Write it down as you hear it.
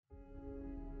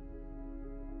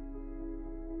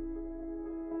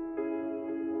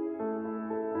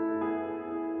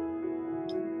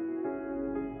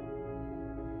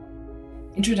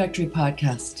Introductory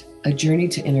Podcast, a journey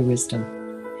to inner wisdom.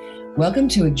 Welcome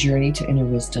to A Journey to Inner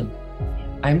Wisdom.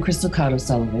 I'm Crystal Cotto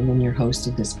Sullivan and your host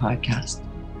of this podcast.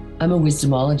 I'm a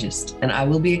wisdomologist, and I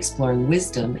will be exploring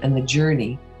wisdom and the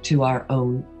journey to our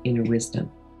own inner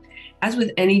wisdom. As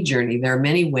with any journey, there are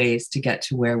many ways to get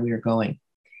to where we are going.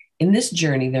 In this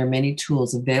journey, there are many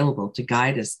tools available to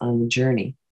guide us on the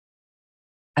journey,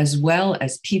 as well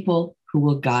as people who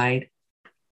will guide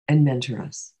and mentor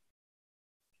us.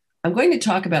 I'm going to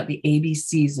talk about the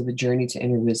ABCs of a journey to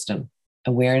inner wisdom: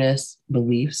 awareness,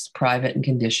 beliefs, private and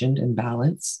conditioned, and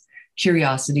balance,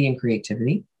 curiosity and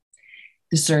creativity,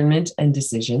 discernment and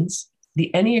decisions,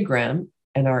 the Enneagram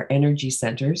and our energy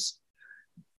centers,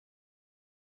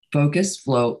 focus,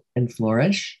 flow, and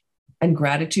flourish, and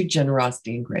gratitude,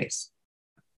 generosity, and grace.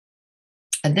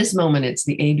 At this moment, it's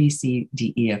the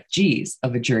ABCDEFGs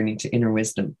of a journey to inner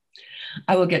wisdom.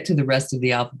 I will get to the rest of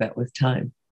the alphabet with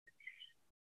time.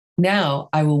 Now,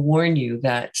 I will warn you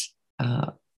that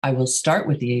I will start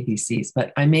with the ABCs,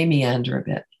 but I may meander a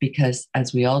bit because,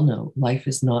 as we all know, life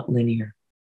is not linear.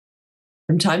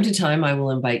 From time to time, I will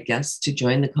invite guests to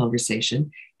join the conversation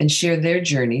and share their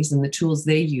journeys and the tools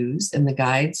they use and the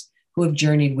guides who have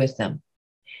journeyed with them.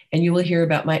 And you will hear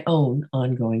about my own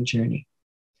ongoing journey.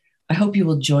 I hope you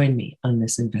will join me on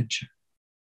this adventure.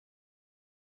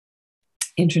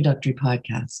 Introductory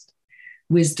Podcast,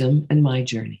 Wisdom and My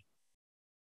Journey.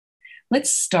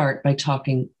 Let's start by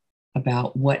talking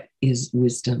about what is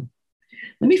wisdom.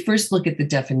 Let me first look at the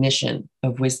definition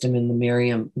of wisdom in the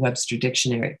Merriam-Webster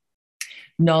Dictionary.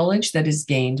 Knowledge that is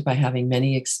gained by having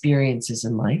many experiences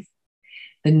in life,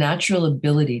 the natural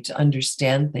ability to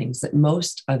understand things that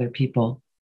most other people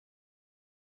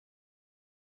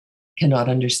cannot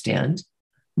understand,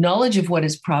 knowledge of what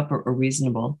is proper or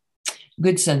reasonable,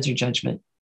 good sense or judgment.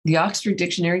 The Oxford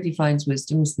Dictionary defines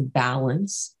wisdom as the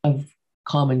balance of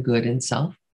common good and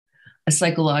self. A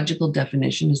psychological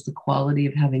definition is the quality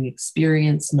of having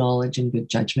experience, knowledge, and good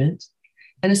judgment.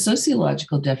 And a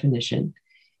sociological definition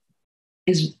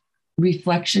is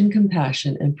reflection,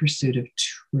 compassion, and pursuit of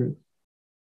truth.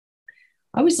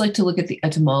 I always like to look at the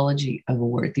etymology of a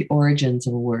word, the origins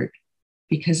of a word,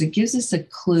 because it gives us a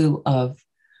clue of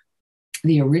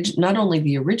not only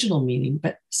the original meaning,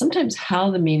 but sometimes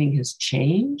how the meaning has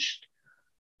changed.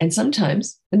 And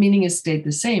sometimes the meaning has stayed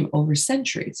the same over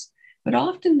centuries, but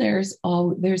often there's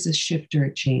a shift or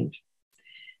a change.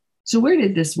 So where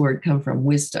did this word come from?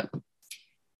 Wisdom.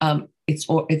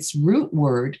 Its root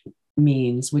word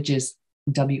means, which is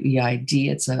W-E-I-D,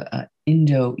 it's a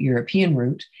Indo-European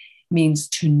root, means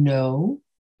to know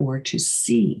or to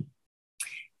see.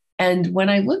 And when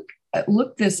I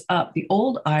looked this up, the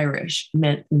Old Irish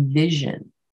meant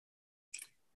vision,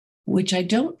 which I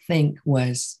don't think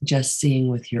was just seeing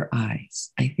with your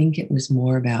eyes. I think it was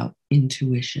more about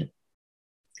intuition.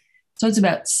 So it's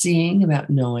about seeing, about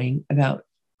knowing, about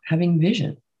having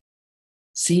vision,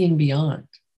 seeing beyond.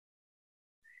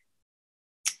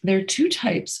 There are two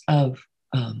types of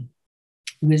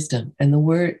wisdom, and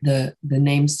the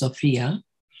name Sophia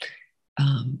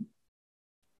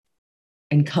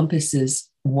encompasses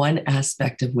one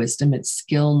aspect of wisdom. It's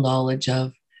skill, knowledge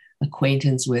of,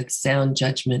 acquaintance with, sound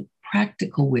judgment,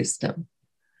 practical wisdom,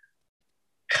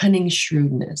 cunning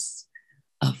shrewdness,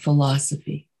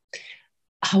 philosophy.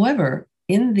 However,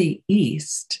 in the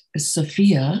East,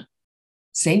 Sophia,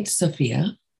 Saint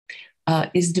Sophia,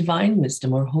 is divine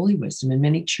wisdom or holy wisdom, and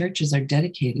many churches are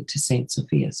dedicated to Saint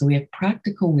Sophia. So we have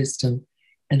practical wisdom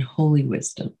and holy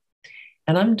wisdom.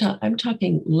 And I'm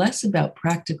talking less about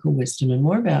practical wisdom and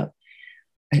more about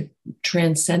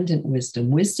transcendent wisdom,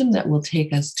 wisdom that will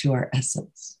take us to our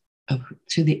essence,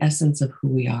 to the essence of who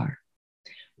we are.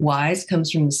 Wise comes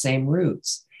from the same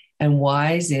roots, and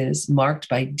wise is marked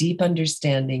by deep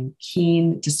understanding,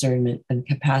 keen discernment, and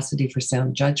capacity for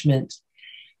sound judgment,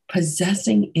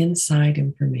 possessing inside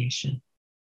information.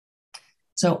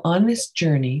 So on this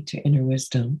journey to inner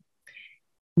wisdom,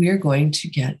 we are going to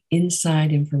get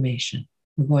inside information.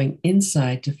 We're going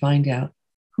inside to find out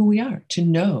who we are, to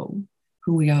know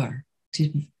who we are,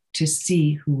 to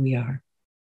see who we are.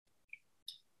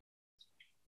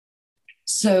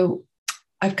 So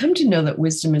I've come to know that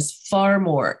wisdom is far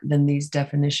more than these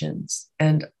definitions.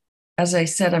 And as I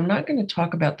said, I'm not going to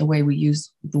talk about the way we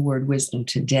use the word wisdom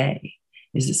today.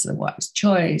 Is this a wise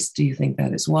choice? Do you think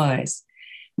that is wise?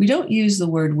 We don't use the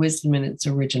word wisdom in its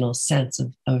original sense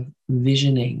of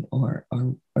visioning or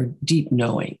deep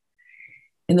knowing.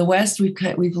 In the West,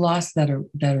 we've lost that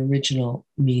original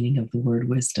meaning of the word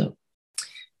wisdom.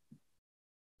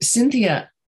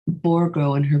 Cynthia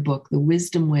Bourgo, in her book, The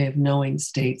Wisdom Way of Knowing,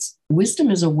 states, wisdom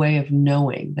is a way of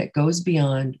knowing that goes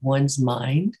beyond one's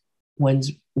mind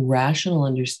one's rational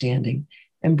understanding,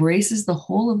 embraces the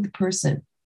whole of the person,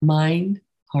 mind,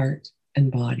 heart,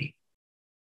 and body.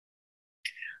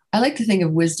 I like to think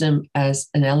of wisdom as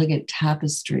an elegant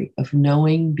tapestry of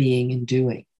knowing, being, and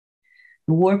doing.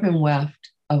 The warp and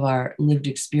weft of our lived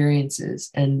experiences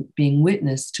and being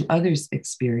witness to others'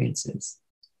 experiences.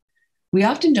 We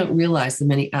often don't realize the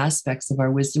many aspects of our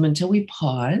wisdom until we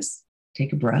pause,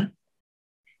 take a breath,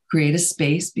 create a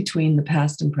space between the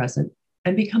past and present,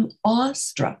 and become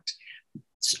awestruck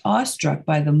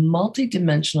by the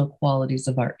multidimensional qualities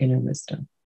of our inner wisdom.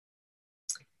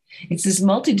 It's this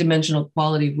multidimensional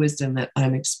quality of wisdom that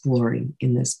I'm exploring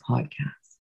in this podcast.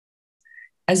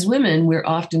 As women, we've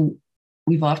often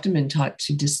been taught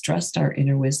to distrust our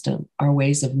inner wisdom, our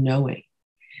ways of knowing.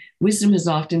 Wisdom has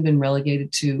often been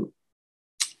relegated to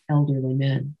elderly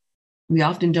men. We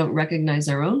often don't recognize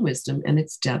our own wisdom and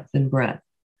its depth and breadth.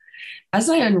 As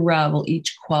I unravel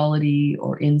each quality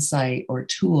or insight or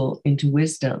tool into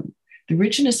wisdom, the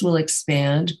richness will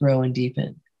expand, grow, and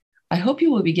deepen. I hope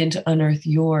you will begin to unearth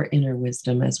your inner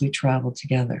wisdom as we travel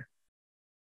together.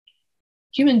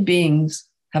 Human beings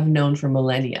have known for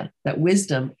millennia that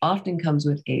wisdom often comes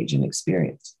with age and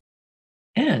experience.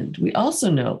 And we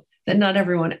also know that not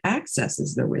everyone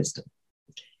accesses their wisdom.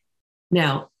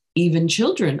 Now, even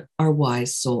children are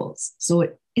wise souls, so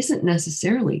it isn't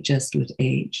necessarily just with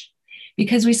age,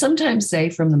 because we sometimes say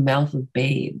from the mouth of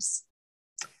babes,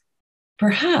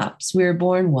 perhaps we are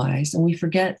born wise and we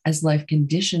forget as life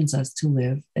conditions us to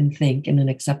live and think in an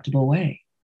acceptable way.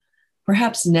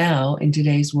 Perhaps now, in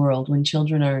today's world, when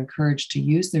children are encouraged to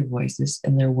use their voices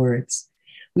and their words,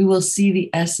 we will see the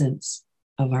essence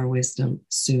of our wisdom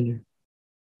sooner.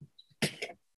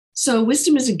 So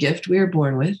wisdom is a gift we are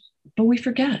born with, but we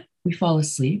forget. We fall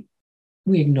asleep.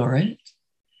 We ignore it.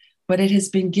 But it has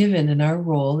been given, and our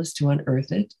role is to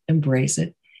unearth it, embrace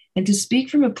it, and to speak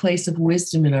from a place of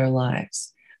wisdom in our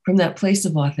lives, from that place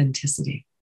of authenticity.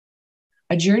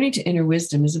 A journey to inner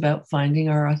wisdom is about finding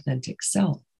our authentic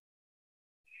self.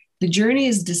 The journey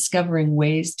is discovering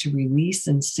ways to release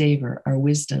and savor our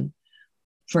wisdom,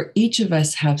 for each of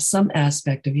us have some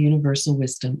aspect of universal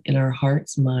wisdom in our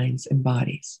hearts, minds, and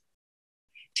bodies.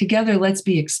 Together, let's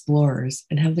be explorers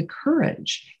and have the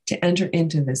courage to enter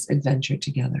into this adventure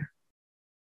together.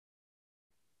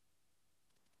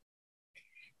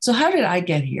 So how did I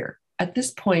get here at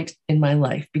this point in my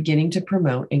life, beginning to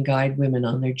promote and guide women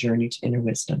on their journey to inner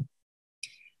wisdom?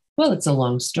 Well, it's a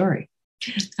long story.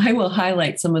 I will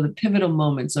highlight some of the pivotal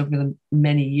moments over the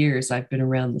many years I've been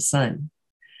around the sun.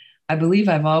 I believe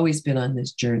I've always been on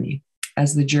this journey,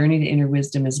 as the journey to inner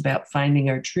wisdom is about finding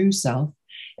our true self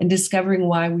and discovering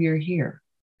why we are here.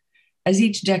 As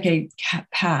each decade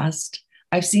passed,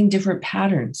 I've seen different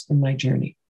patterns in my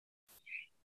journey.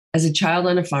 As a child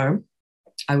on a farm,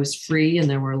 I was free and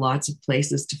there were lots of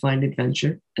places to find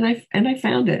adventure, and I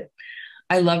found it.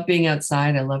 I loved being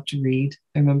outside. I loved to read.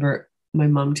 I remember my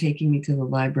mom taking me to the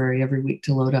library every week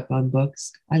to load up on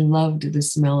books. I loved the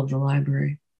smell of the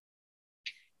library.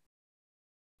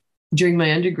 During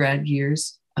my undergrad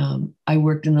years, I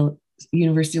worked in the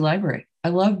university library. I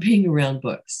love being around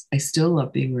books. I still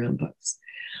love being around books.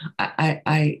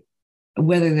 I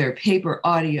whether they're paper,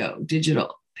 audio,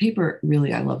 digital. Paper,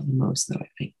 really, I love the most, though, I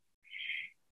think.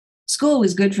 School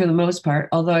was good for the most part,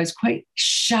 although I was quite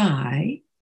shy,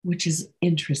 which is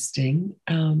interesting.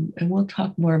 And we'll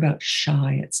talk more about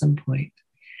shy at some point.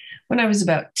 When I was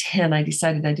about 10, I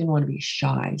decided I didn't want to be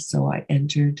shy, so I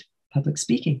entered public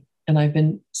speaking. And I've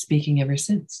been speaking ever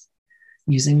since,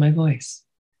 using my voice.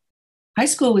 High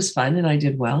school was fun and I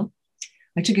did well.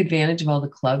 I took advantage of all the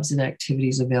clubs and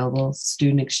activities available,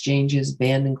 student exchanges,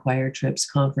 band and choir trips,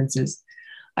 conferences.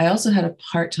 I also had a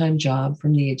part-time job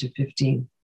from the age of 15.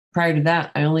 Prior to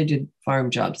that, I only did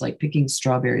farm jobs like picking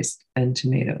strawberries and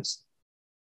tomatoes.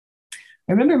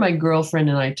 I remember my girlfriend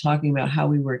and I talking about how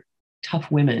we were tough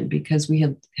women because we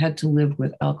had to live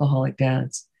with alcoholic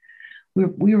dads.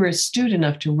 We were astute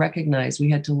enough to recognize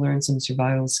we had to learn some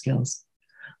survival skills.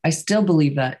 I still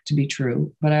believe that to be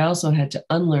true, but I also had to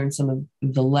unlearn some of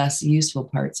the less useful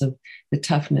parts of the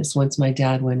toughness once my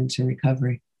dad went into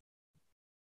recovery.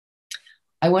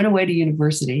 I went away to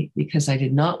university because I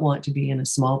did not want to be in a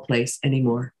small place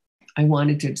anymore. I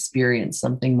wanted to experience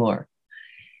something more.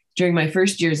 During my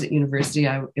first years at university,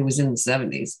 it was in the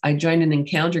 70s, I joined an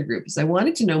encounter group because I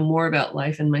wanted to know more about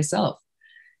life and myself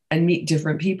and meet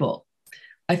different people.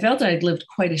 I felt I had lived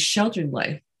quite a sheltered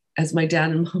life, as my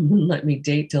dad and mom wouldn't let me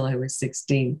date till I was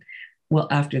 16. Well,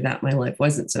 after that, my life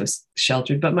wasn't so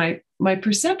sheltered, but my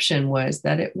perception was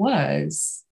that it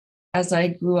was, as I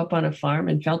grew up on a farm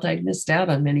and felt I'd missed out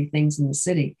on many things in the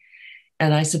city,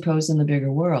 and I suppose in the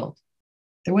bigger world.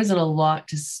 There wasn't a lot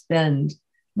to spend,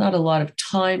 not a lot of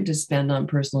time to spend on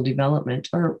personal development,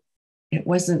 or it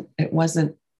wasn't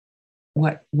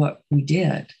what we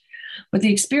did. But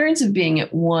the experience of being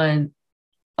at one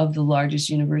of the largest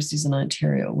universities in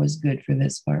Ontario was good for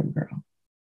this farm girl.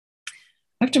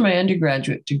 After my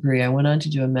undergraduate degree, I went on to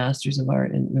do a Master's of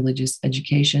Art in Religious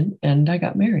Education, and I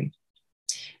got married.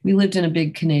 We lived in a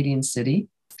big Canadian city,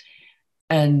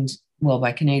 and well,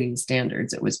 by Canadian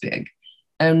standards, it was big.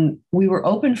 And we were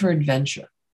open for adventure.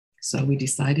 So we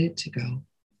decided to go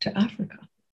to Africa.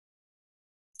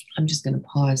 I'm just going to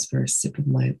pause for a sip of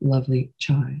my lovely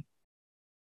chai.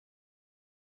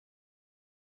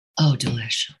 Oh,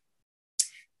 delish.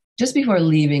 Just before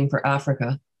leaving for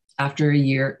Africa, after a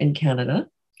year in Canada,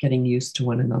 getting used to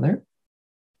one another,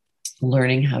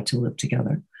 learning how to live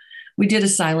together, we did a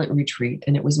silent retreat,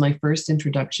 and it was my first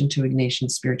introduction to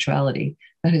Ignatian spirituality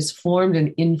that has formed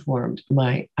and informed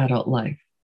my adult life.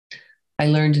 I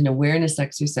learned an awareness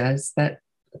exercise that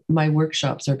my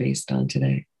workshops are based on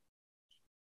today.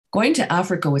 Going to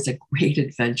Africa was a great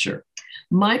adventure.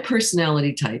 My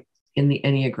personality type in the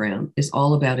Enneagram is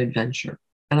all about adventure,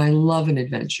 and I love an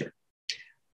adventure.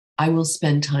 I will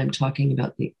spend time talking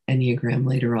about the Enneagram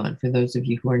later on for those of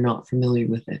you who are not familiar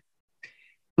with it.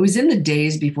 It was in the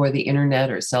days before the internet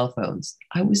or cell phones.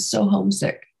 I was so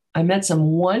homesick. I met some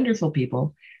wonderful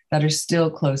people that are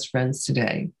still close friends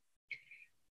today.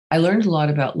 I learned a lot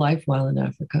about life while in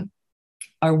Africa.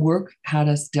 Our work had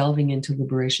us delving into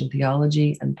liberation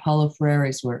theology and Paulo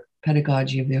Freire's work,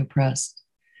 Pedagogy of the Oppressed.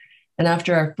 And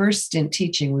after our first stint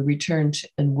teaching, we returned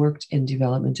and worked in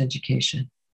development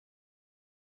education.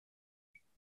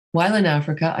 While in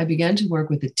Africa, I began to work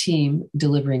with a team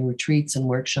delivering retreats and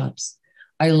workshops.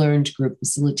 I learned group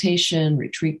facilitation,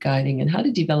 retreat guiding, and how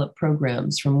to develop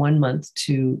programs from one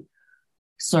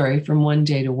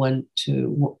day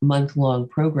to month-long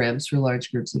programs for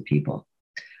large groups of people.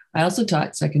 I also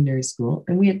taught secondary school,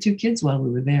 and we had 2 kids while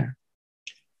we were there.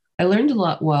 I learned a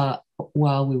lot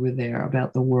while we were there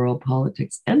about the world,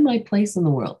 politics, and my place in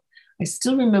the world. I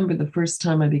still remember the first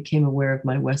time I became aware of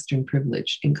my Western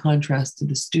privilege in contrast to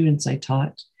the students I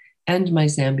taught and my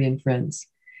Zambian friends.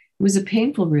 It was a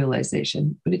painful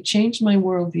realization, but it changed my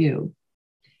worldview.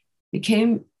 It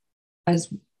came as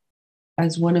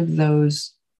one of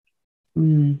those,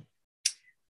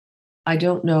 I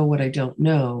don't know what I don't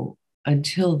know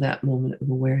until that moment of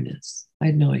awareness. I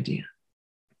had no idea.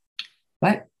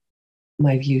 But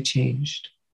my view changed,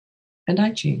 and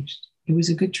I changed. It was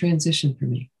a good transition for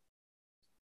me.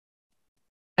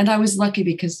 And I was lucky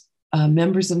because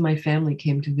members of my family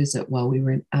came to visit while we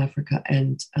were in Africa,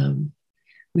 and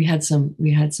we had some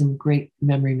great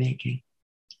memory making.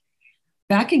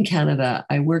 Back in Canada,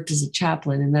 I worked as a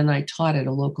chaplain, and then I taught at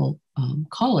a local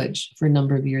college for a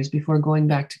number of years before going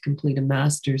back to complete a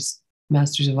Master's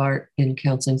of Art in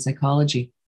Counseling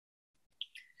Psychology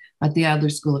at the Adler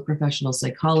School of Professional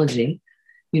Psychology,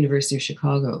 University of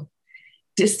Chicago.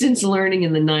 Distance learning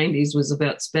in the 90s was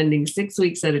about spending 6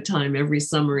 weeks at a time every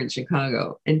summer in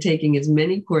Chicago and taking as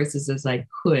many courses as I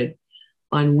could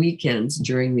on weekends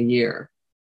during the year.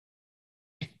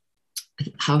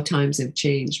 How times have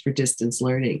changed for distance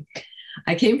learning.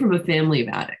 I came from a family of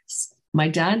addicts. My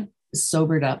dad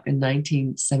sobered up in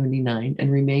 1979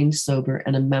 and remained sober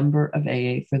and a member of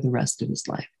AA for the rest of his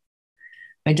life.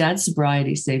 My dad's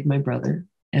sobriety saved my brother,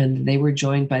 and they were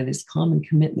joined by this common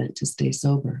commitment to stay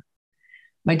sober.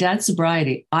 My dad's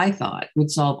sobriety, I thought,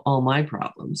 would solve all my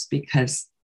problems because,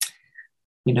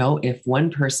 if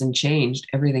one person changed,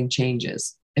 everything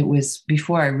changes. It was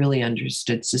before I really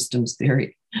understood systems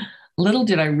theory. Little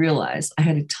did I realize I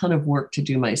had a ton of work to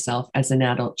do myself as an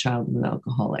adult child of an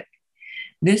alcoholic.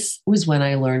 This was when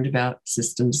I learned about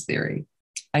systems theory.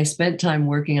 I spent time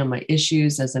working on my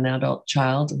issues as an adult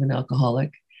child of an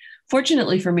alcoholic.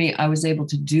 Fortunately for me, I was able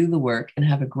to do the work and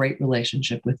have a great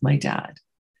relationship with my dad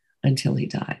until he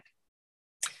died.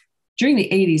 During the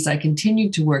 80s, I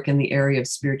continued to work in the area of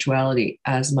spirituality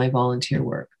as my volunteer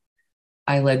work.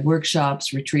 I led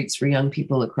workshops, retreats for young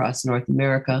people across North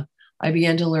America. I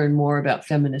began to learn more about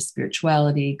feminist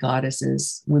spirituality,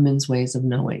 goddesses, women's ways of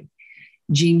knowing.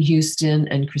 Jean Houston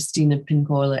and Christina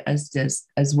Pinkola,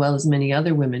 as well as many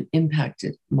other women,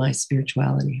 impacted my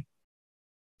spirituality.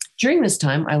 During this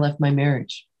time, I left my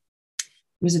marriage.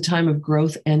 It was a time of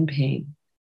growth and pain.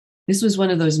 This was one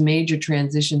of those major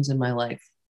transitions in my life.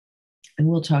 And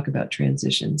we'll talk about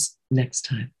transitions next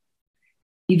time.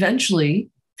 Eventually,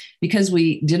 because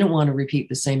we didn't want to repeat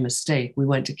the same mistake, we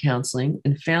went to counseling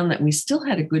and found that we still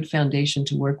had a good foundation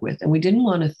to work with, and we didn't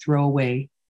want to throw away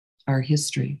our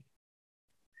history.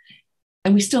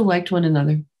 And we still liked one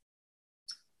another.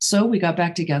 So we got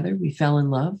back together, we fell in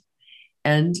love,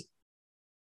 and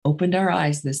opened our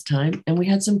eyes this time. And we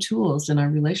had some tools in our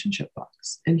relationship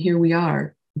box. And here we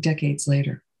are decades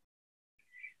later.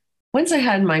 Once I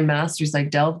had my master's, I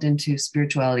delved into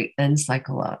spirituality and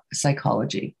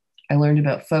psychology. I learned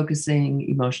about focusing,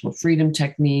 emotional freedom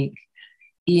technique,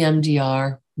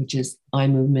 EMDR, which is eye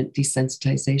movement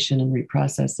desensitization and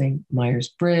reprocessing,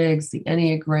 Myers-Briggs, the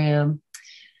Enneagram,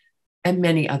 and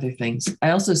many other things.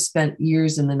 I also spent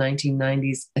years in the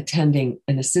 1990s attending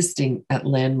and assisting at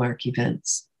landmark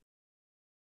events.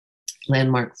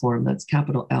 Landmark Forum, that's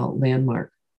capital L,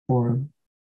 Landmark Forum,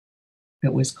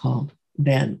 it was called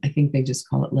then. I think they just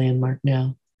call it Landmark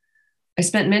now. I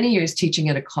spent many years teaching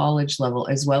at a college level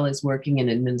as well as working in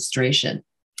administration.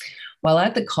 While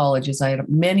at the colleges, I had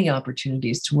many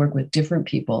opportunities to work with different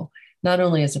people, not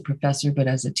only as a professor, but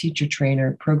as a teacher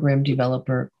trainer, program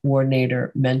developer,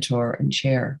 coordinator, mentor, and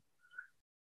chair.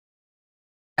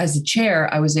 As a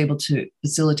chair, I was able to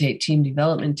facilitate team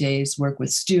development days, work with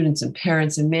students and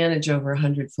parents, and manage over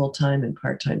 100 full-time and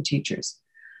part-time teachers.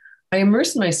 I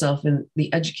immersed myself in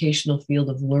the educational field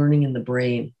of learning in the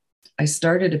brain. I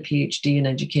started a PhD in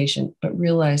education, but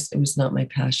realized it was not my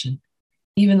passion.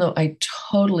 Even though I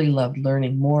totally loved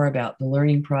learning more about the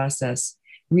learning process,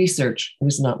 research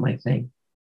was not my thing.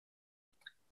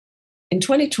 In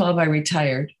 2012, I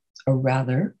retired, or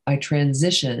rather, I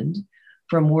transitioned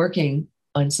from working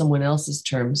on someone else's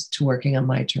terms to working on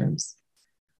my terms.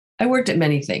 I worked at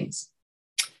many things.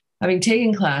 Having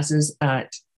taken classes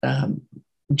at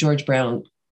George Brown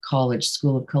College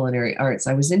School of Culinary Arts,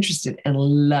 I was interested and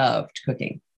loved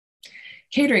cooking.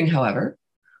 Catering, however,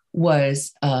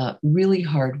 was really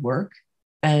hard work,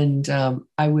 and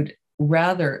I would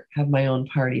rather have my own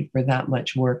party for that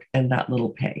much work and that little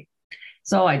pay.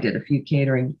 So I did a few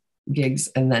catering gigs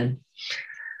and then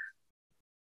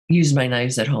used my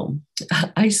knives at home.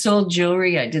 I sold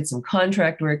jewelry. I did some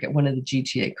contract work at one of the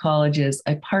GTA colleges.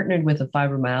 I partnered with a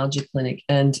fibromyalgia clinic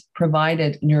and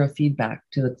provided neurofeedback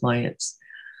to the clients.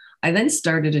 I then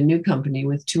started a new company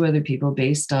with two other people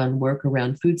based on work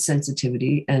around food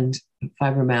sensitivity and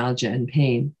fibromyalgia and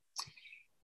pain,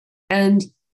 and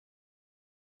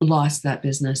lost that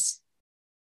business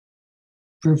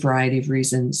for a variety of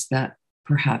reasons that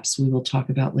perhaps we will talk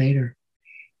about later.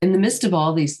 In the midst of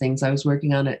all these things, I was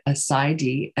working on a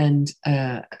PsyD and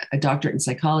a doctorate in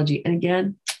psychology. And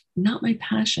again, not my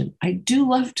passion. I do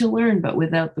love to learn, but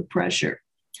without the pressure.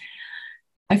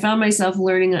 I found myself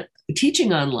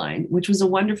teaching online, which was a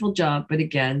wonderful job, but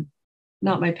again,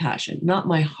 not my passion, not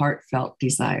my heartfelt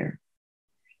desire.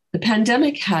 The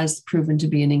pandemic has proven to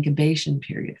be an incubation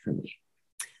period for me.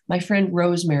 My friend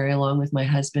Rosemary, along with my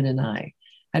husband and I,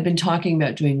 had been talking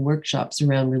about doing workshops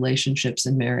around relationships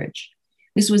and marriage.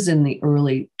 This was in the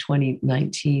early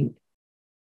 2019.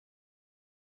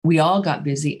 We all got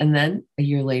busy, and then a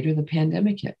year later, the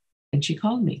pandemic hit, and she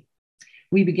called me.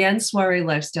 We began Soiree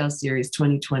Lifestyle Series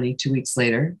 2020 2 weeks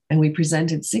later, and we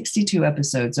presented 62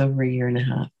 episodes over a year and a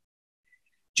half.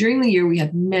 During the year, we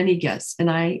had many guests, and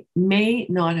I may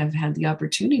not have had the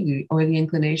opportunity or the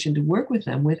inclination to work with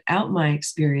them without my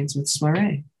experience with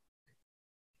Soiree.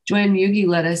 Joanne Mugi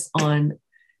led us on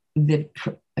the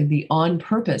On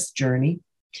Purpose journey,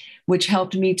 which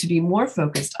helped me to be more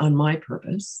focused on my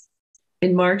purpose.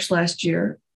 In March last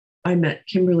year, I met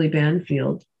Kimberly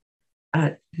Banfield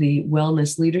at the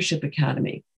Wellness Leadership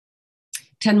Academy.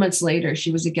 10 months later, she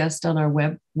was a guest on our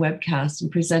webcast and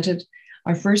presented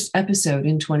our first episode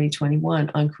in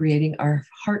 2021 on creating our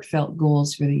heartfelt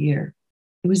goals for the year.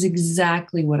 It was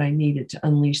exactly what I needed to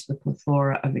unleash the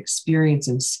plethora of experience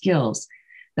and skills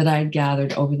that I had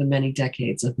gathered over the many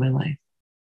decades of my life.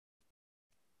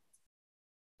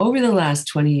 Over the last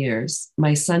 20 years,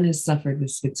 my son has suffered with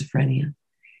schizophrenia.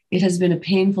 It has been a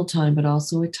painful time, but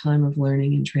also a time of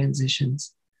learning and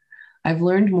transitions. I've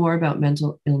learned more about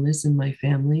mental illness in my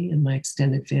family and my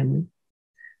extended family.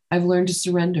 I've learned to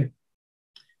surrender,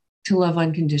 to love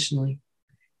unconditionally,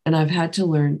 and I've had to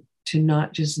learn to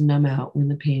not just numb out when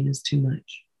the pain is too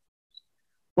much.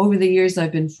 Over the years,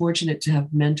 I've been fortunate to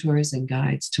have mentors and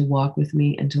guides to walk with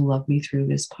me and to love me through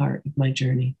this part of my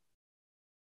journey.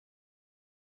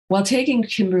 While taking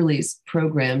Kimberly's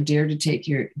program, Dare to Make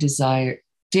Your Desire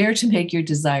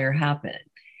Happen,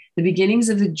 the beginnings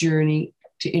of the journey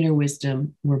to inner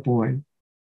wisdom were born.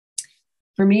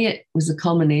 For me, it was a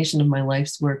culmination of my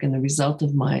life's work and the result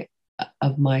of my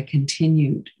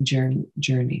continued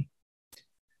journey.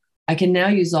 I can now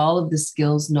use all of the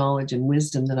skills, knowledge, and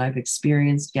wisdom that I've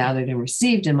experienced, gathered, and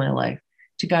received in my life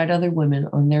to guide other women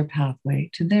on their pathway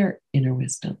to their inner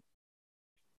wisdom.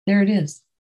 There it is,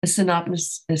 a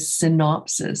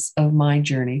synopsis of my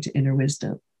journey to inner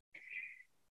wisdom.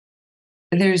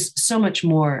 There's so much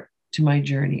more to my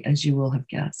journey, as you will have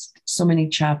guessed. So many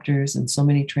chapters and so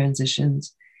many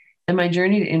transitions. And my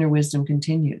journey to inner wisdom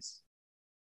continues.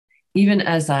 Even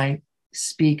as I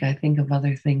speak, I think of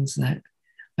other things that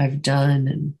I've done,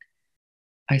 and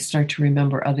I start to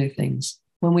remember other things.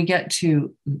 When we get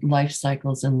to life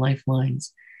cycles and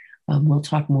lifelines, we'll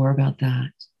talk more about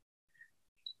that.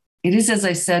 It is, as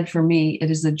I said, for me,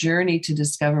 it is a journey to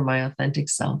discover my authentic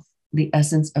self, the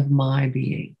essence of my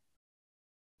being.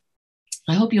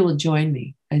 I hope you will join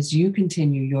me as you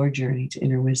continue your journey to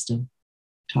inner wisdom.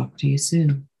 Talk to you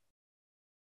soon.